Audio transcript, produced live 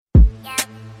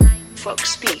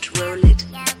Fox beat, roll it.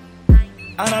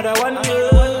 Another one,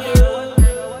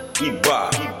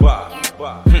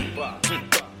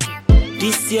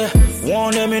 This year,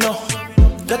 one let me know.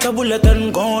 Get a bullet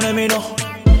and gone let me know.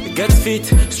 Get fit,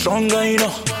 stronger you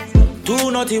know. Too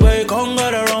naughty but you can't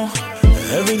get around.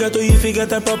 Every ghetto you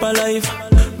forget a proper life.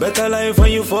 Better life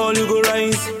when you fall you go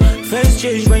rise. Face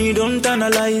change when you don't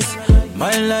analyze.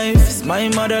 My life is my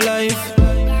mother life.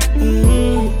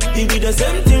 It be the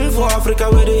same thing for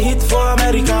Africa where they hit for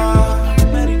America.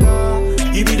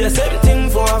 It be the same thing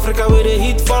for Africa where they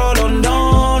hit for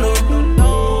London.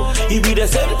 It be the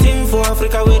same thing for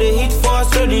Africa where they hit for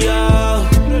Australia.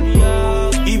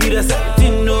 It be the same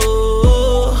thing,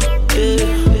 no.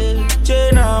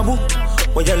 Jenabu,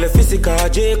 when you're physical,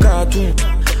 J cartoon.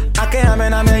 I can't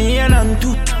am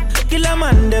too. Kill a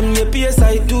man, them ye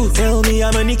PSI too. Tell me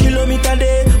how many kilometers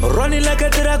day. Running like a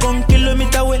dragon,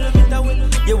 kilometer away.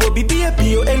 You will be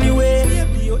PO anyway.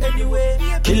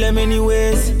 Kill them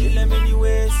anyways.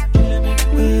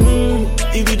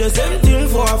 It be the same thing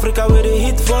for Africa where they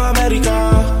hit for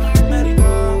America.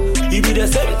 It be the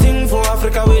same thing for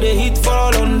Africa where they hit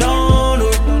for London.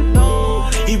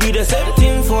 It be the same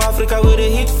thing for Africa where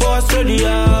they hit for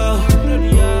Australia.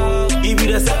 It be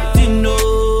the same thing, no.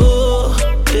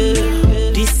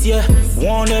 This year,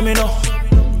 one let me know.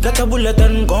 Get a bullet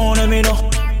and gone let me know.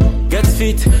 Get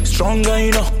fit, stronger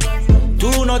you know.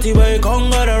 Too naughty but you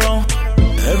can't get around.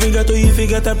 Every ghetto you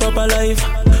forget a proper life.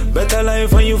 Better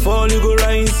life when you fall you go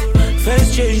rise.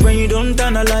 Face change when you don't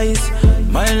analyze.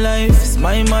 My life is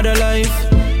my mother life.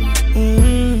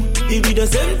 It be the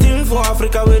same thing for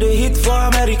Africa where they hit for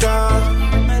America.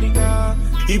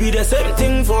 It be the same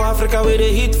thing for Africa where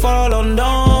they hit for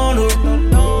London.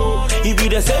 It be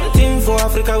the same thing for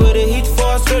Africa where they hit for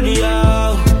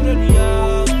Australia.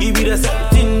 It be the same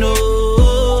thing, no.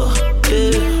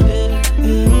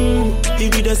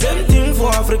 It be the same thing for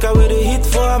Africa where they hit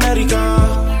for America.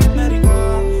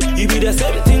 It be the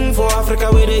same thing for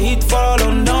Africa where they hit for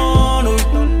London.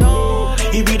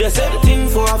 It be the same thing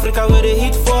for Africa where they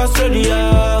hit for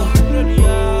Australia.